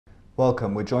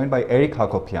Welcome. We're joined by Eric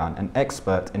Hacopian, an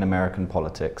expert in American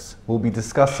politics. We'll be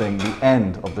discussing the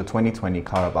end of the 2020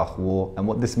 Karabakh war and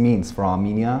what this means for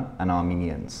Armenia and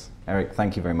Armenians. Eric,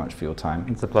 thank you very much for your time.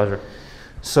 It's a pleasure.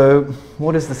 So,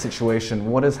 what is the situation?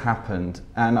 What has happened?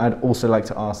 And I'd also like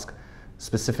to ask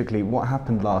specifically what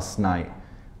happened last night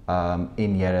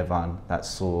in Yerevan that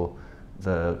saw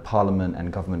the parliament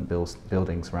and government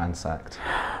buildings ransacked?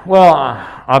 Well,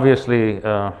 obviously,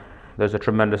 there's a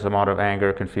tremendous amount of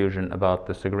anger, confusion about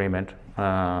this agreement,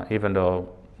 even though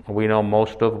we know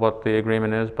most of what the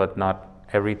agreement is, but not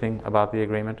everything about the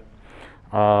agreement.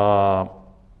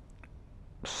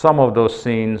 Some of those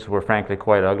scenes were frankly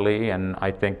quite ugly, and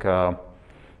I think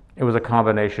it was a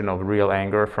combination of real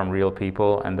anger from real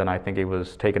people, and then I think it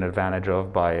was taken advantage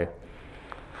of by,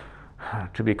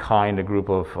 to be kind, a group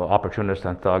of opportunists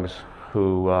and thugs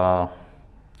who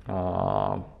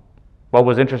what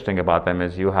was interesting about them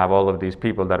is you have all of these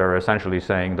people that are essentially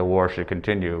saying the war should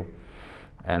continue,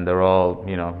 and they're all,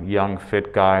 you know, young,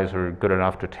 fit guys who are good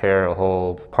enough to tear a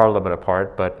whole parliament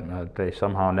apart, but they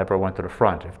somehow never went to the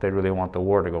front if they really want the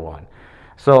war to go on.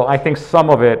 So I think some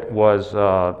of it was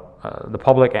the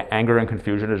public anger and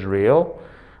confusion is real,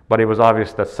 but it was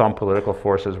obvious that some political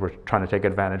forces were trying to take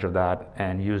advantage of that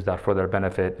and use that for their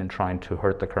benefit in trying to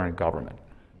hurt the current government.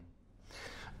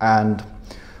 And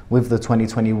with the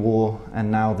 2020 war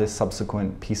and now this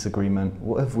subsequent peace agreement,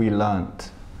 what have we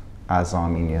learnt as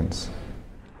Armenians?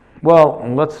 Well,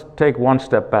 let's take one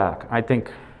step back. I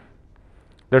think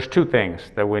there's two things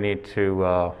that we need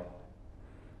to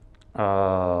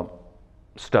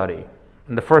study.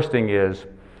 And the first thing is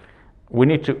we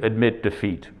need to admit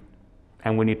defeat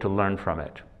and we need to learn from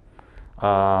it.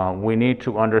 We need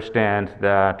to understand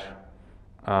that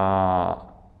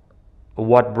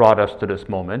what brought us to this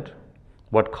moment,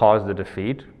 what caused the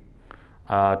defeat,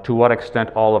 to what extent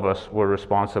all of us were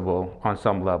responsible on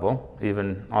some level.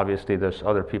 Even obviously there's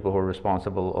other people who are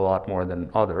responsible a lot more than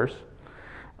others.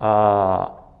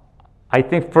 I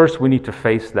think first we need to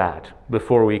face that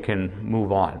before we can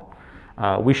move on.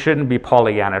 We shouldn't be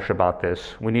Pollyannish about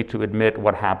this. We need to admit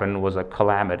what happened was a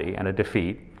calamity and a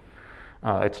defeat.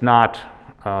 It's not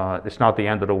the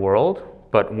end of the world,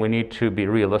 but we need to be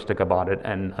realistic about it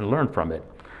and learn from it.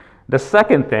 The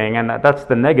second thing, and that's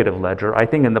the negative ledger, I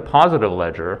think in the positive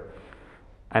ledger,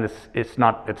 and it's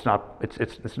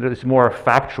more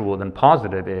factual than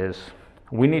positive, is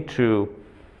we need to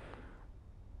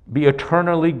be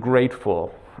eternally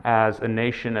grateful as a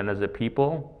nation and as a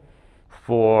people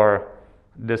for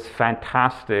this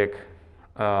fantastic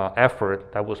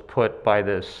effort that was put by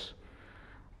this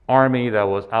army that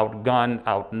was outgunned,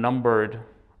 outnumbered,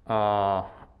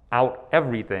 out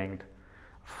everything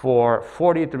for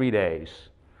 43 days,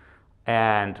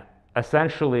 and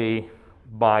essentially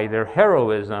by their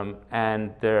heroism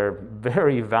and their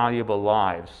very valuable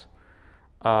lives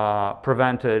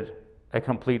prevented a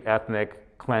complete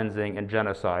ethnic cleansing and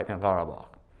genocide in Karabakh.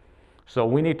 So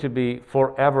we need to be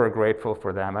forever grateful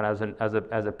for them, and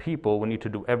as a people we need to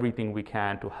do everything we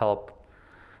can to help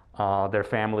their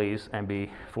families and be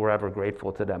forever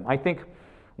grateful to them. I think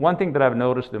one thing that I've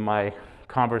noticed in my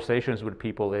conversations with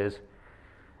people is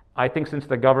I think since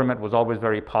the government was always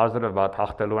very positive about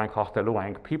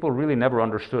hղթելու, people really never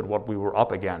understood what we were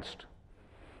up against.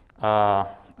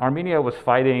 Armenia was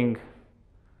fighting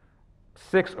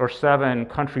 6 or 7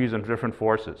 countries and different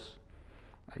forces.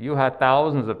 You had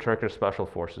thousands of Turkish special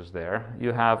forces there.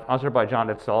 You have Azerbaijan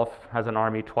itself has an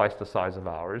army twice the size of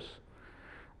ours.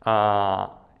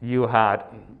 You had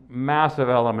massive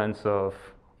elements of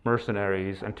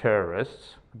mercenaries and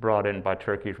terrorists brought in by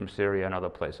Turkey from Syria and other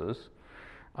places.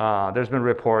 There's been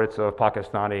reports of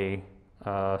Pakistani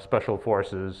special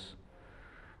forces,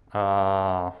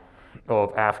 of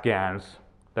Afghans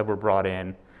that were brought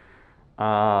in.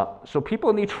 So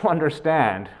people need to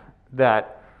understand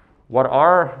that what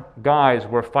our guys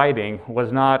were fighting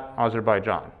was not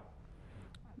Azerbaijan.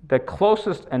 The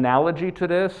closest analogy to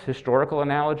this, historical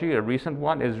analogy, a recent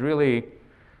one, is really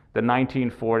the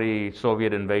 1940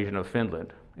 Soviet invasion of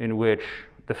Finland, in which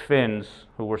the Finns,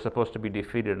 who were supposed to be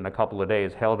defeated in a couple of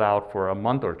days, held out for a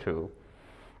month or two,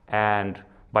 and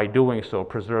by doing so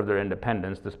preserved their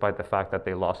independence despite the fact that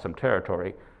they lost some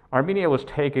territory. Armenia was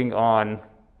taking on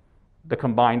the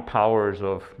combined powers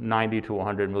of 90 to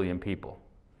 100 million people.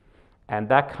 And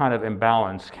that kind of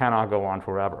imbalance cannot go on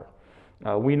forever.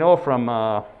 We know from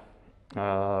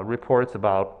reports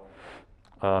about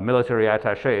military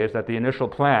attaches that the initial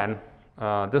plan,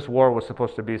 this war was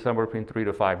supposed to be somewhere between 3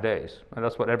 to 5 days. And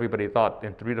that's what everybody thought.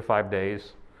 In 3 to 5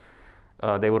 days,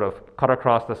 they would have cut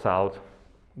across the south,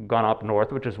 gone up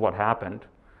north, which is what happened,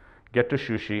 get to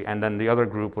Shushi, and then the other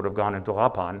group would have gone into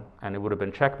Rapan, and it would have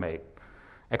been checkmate,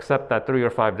 except that 3 or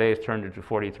 5 days turned into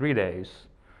 43 days,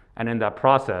 and in that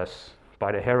process,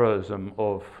 by the heroism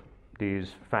of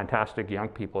these fantastic young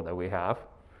people that we have,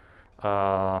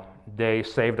 they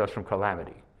saved us from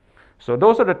calamity. So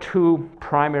those are the two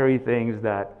primary things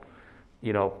that,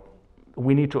 you know,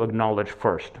 we need to acknowledge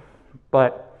first.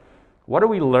 But what do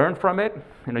we learn from it?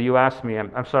 You know, you asked me,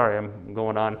 I'm sorry, I'm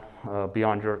going on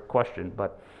beyond your question,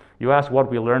 but you asked what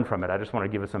we learned from it. I just want to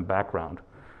give it some background.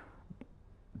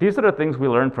 These are the things we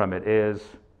learned from it is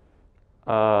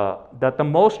that the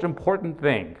most important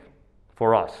thing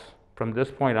for us from this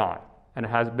point on, and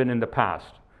has been in the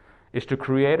past, is to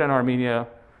create an Armenia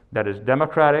that is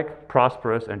democratic,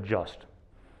 prosperous, and just.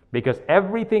 Because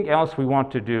everything else we want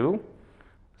to do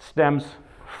stems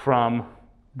from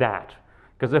that.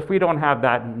 Because if we don't have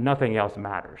that, nothing else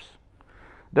matters.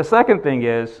 The second thing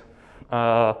is,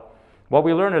 what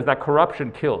we learn is that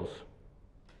corruption kills.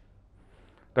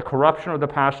 The corruption of the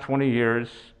past 20 years,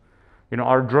 you know,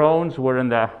 our drones were in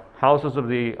the houses of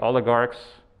the oligarchs,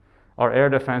 our air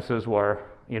defenses were,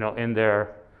 you know, in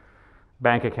their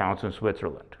bank accounts in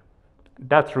Switzerland.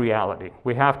 That's reality.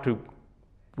 We have to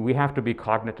be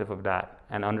cognitive of that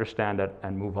and understand it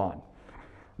and move on.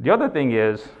 The other thing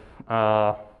is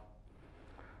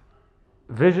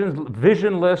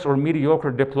visionless or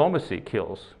mediocre diplomacy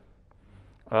kills.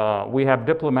 We have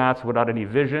diplomats without any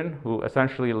vision who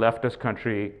essentially left this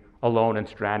country alone and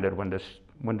stranded when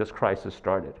this crisis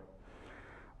started.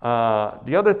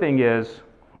 The other thing is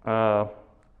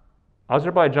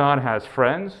Azerbaijan has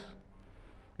friends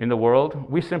in the world.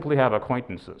 We simply have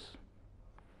acquaintances.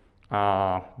 They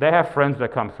have friends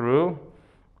that come through.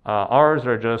 Ours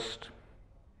are just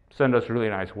send us really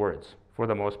nice words for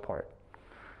the most part.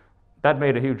 That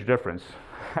made a huge difference,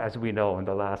 as we know, in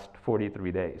the last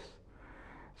 43 days.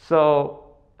 So,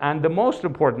 and the most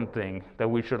important thing that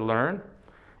we should learn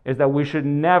is that we should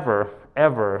never,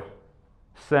 ever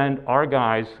send our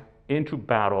guys into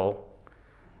battle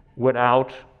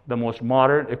without the most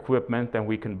modern equipment that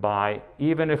we can buy,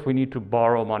 even if we need to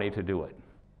borrow money to do it.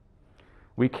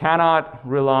 We cannot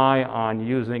rely on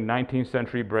using 19th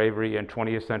century bravery and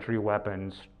 20th century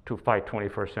weapons to fight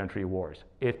 21st century wars.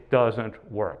 It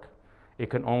doesn't work. It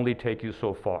can only take you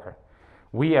so far.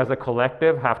 We as a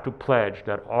collective have to pledge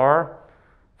that our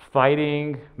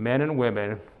fighting men and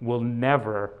women will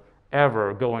never,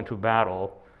 ever go into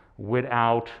battle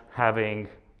without having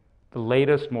the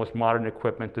latest, most modern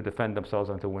equipment to defend themselves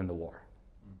and to win the war.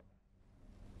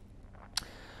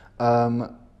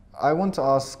 I want to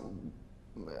ask,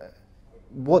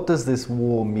 what does this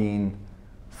war mean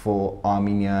for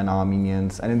Armenia and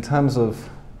Armenians? And in terms of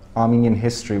Armenian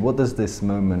history, what does this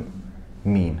moment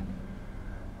mean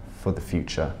for the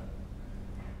future?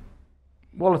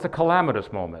 Well, it's a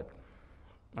calamitous moment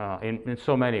in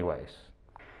so many ways.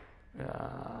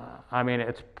 I mean,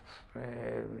 it's,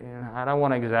 I don't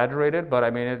want to exaggerate it, but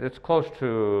I mean, it's close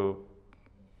to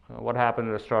what happened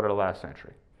at the start of the last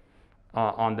century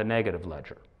on the negative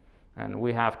ledger. And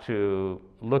we have to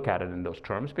look at it in those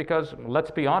terms because,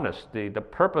 let's be honest, the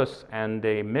purpose and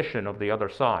the mission of the other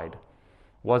side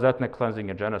was ethnic cleansing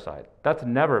and genocide. That's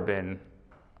never been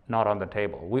not on the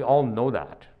table. We all know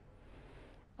that.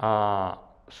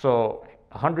 So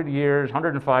 100 years,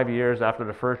 105 years after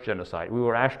the first genocide, we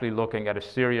were actually looking at a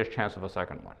serious chance of a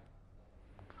second one.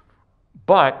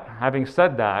 But having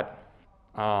said that,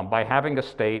 by having a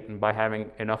state and by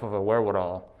having enough of a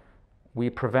wherewithal, we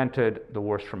prevented the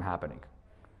worst from happening.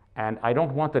 And I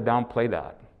don't want to downplay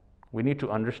that. We need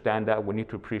to understand that. We need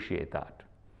to appreciate that.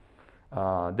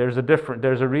 There's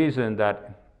a reason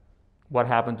that what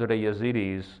happened to the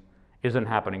Yazidis isn't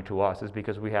happening to us is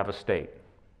because we have a state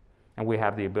and we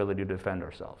have the ability to defend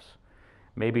ourselves.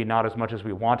 Maybe not as much as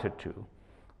we wanted to,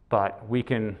 but we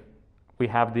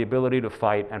have the ability to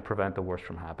fight and prevent the worst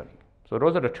from happening. So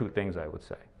those are the two things I would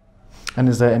say. And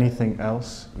is there anything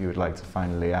else you would like to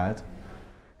finally add?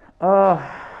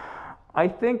 I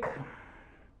think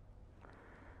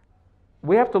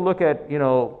we have to look at, you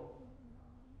know,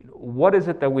 what is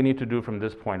it that we need to do from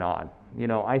this point on? You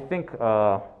know, I think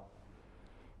I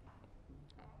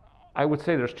would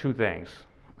say there's two things.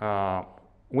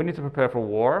 We need to prepare for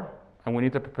war and we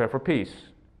need to prepare for peace.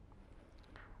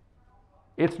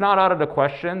 It's not out of the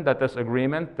question that this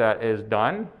agreement that is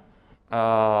done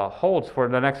holds for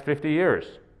the next 50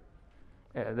 years.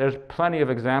 There's plenty of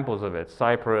examples of it,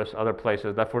 Cyprus, other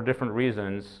places, that for different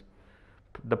reasons,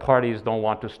 the parties don't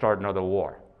want to start another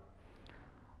war.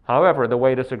 However, the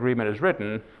way this agreement is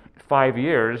written, 5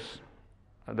 years,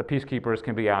 the peacekeepers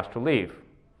can be asked to leave.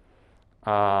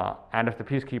 And if the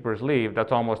peacekeepers leave,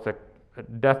 that's almost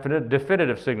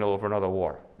definitive signal of another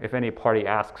war, if any party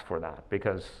asks for that,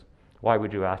 because why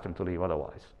would you ask them to leave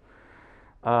otherwise?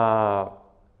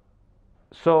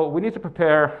 So we need to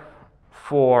prepare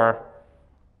for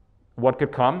what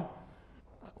could come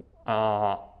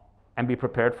and be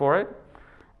prepared for it.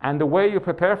 And the way you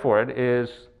prepare for it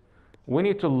is we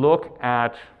need to look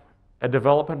at a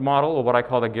development model of what I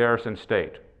call the garrison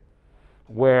state,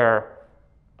 where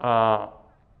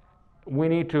we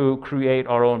need to create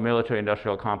our own military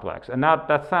industrial complex. And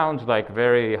that sounds like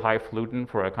very highfalutin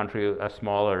for a country as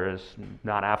small or as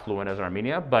not affluent as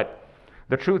Armenia, but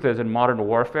the truth is in modern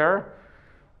warfare,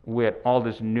 with all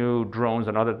these new drones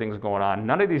and other things going on,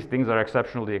 none of these things are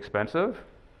exceptionally expensive,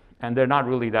 and they're not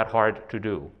really that hard to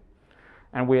do.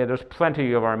 And there's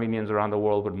plenty of Armenians around the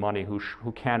world with money who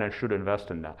can and should invest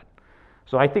in that.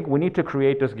 So I think we need to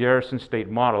create this garrison state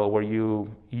model where you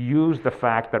use the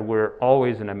fact that we're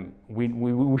always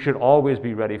we should always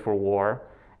be ready for war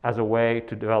as a way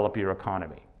to develop your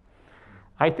economy.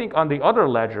 I think on the other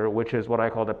ledger, which is what I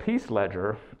call the peace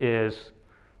ledger, is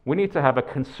we need to have a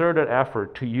concerted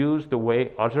effort to use the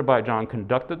way Azerbaijan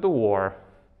conducted the war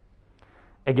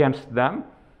against them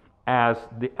as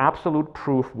the absolute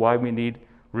proof why we need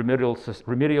remedial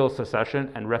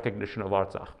secession and recognition of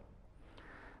Artsakh.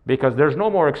 Because there's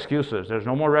no more excuses, there's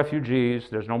no more refugees,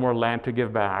 there's no more land to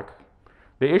give back.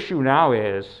 The issue now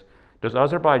is, does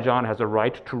Azerbaijan has a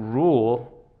right to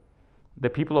rule the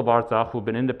people of Artsakh who've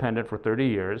been independent for 30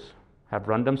 years, have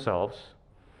run themselves,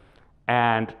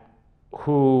 and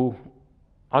who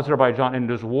Azerbaijan in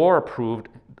this war proved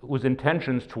whose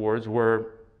intentions towards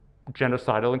were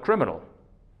genocidal and criminal.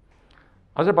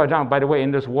 Azerbaijan, by the way,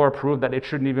 in this war proved that it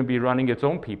shouldn't even be running its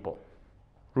own people,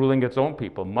 ruling its own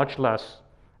people, much less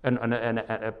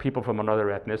a people from another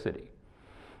ethnicity.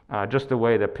 Just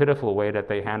the pitiful way that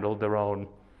they handled their own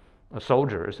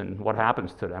soldiers and what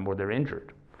happens to them when they're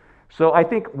injured. So I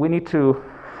think we need to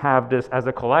have this as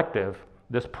a collective,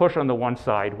 this push on the one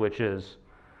side, which is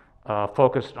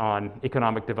focused on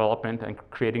economic development and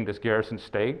creating this garrison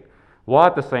state, while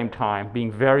at the same time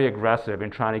being very aggressive in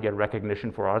trying to get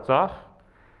recognition for Artsakh,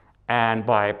 and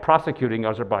by prosecuting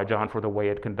Azerbaijan for the way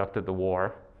it conducted the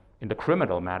war in the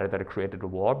criminal matter that it created the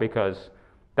war, because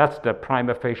that's the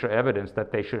prima facie evidence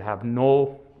that they should have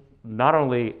no, not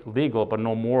only legal, but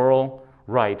no moral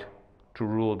right to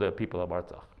rule the people of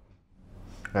Artsakh.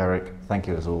 Eric, thank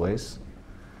you as always.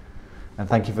 And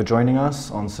thank you for joining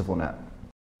us on CivilNet.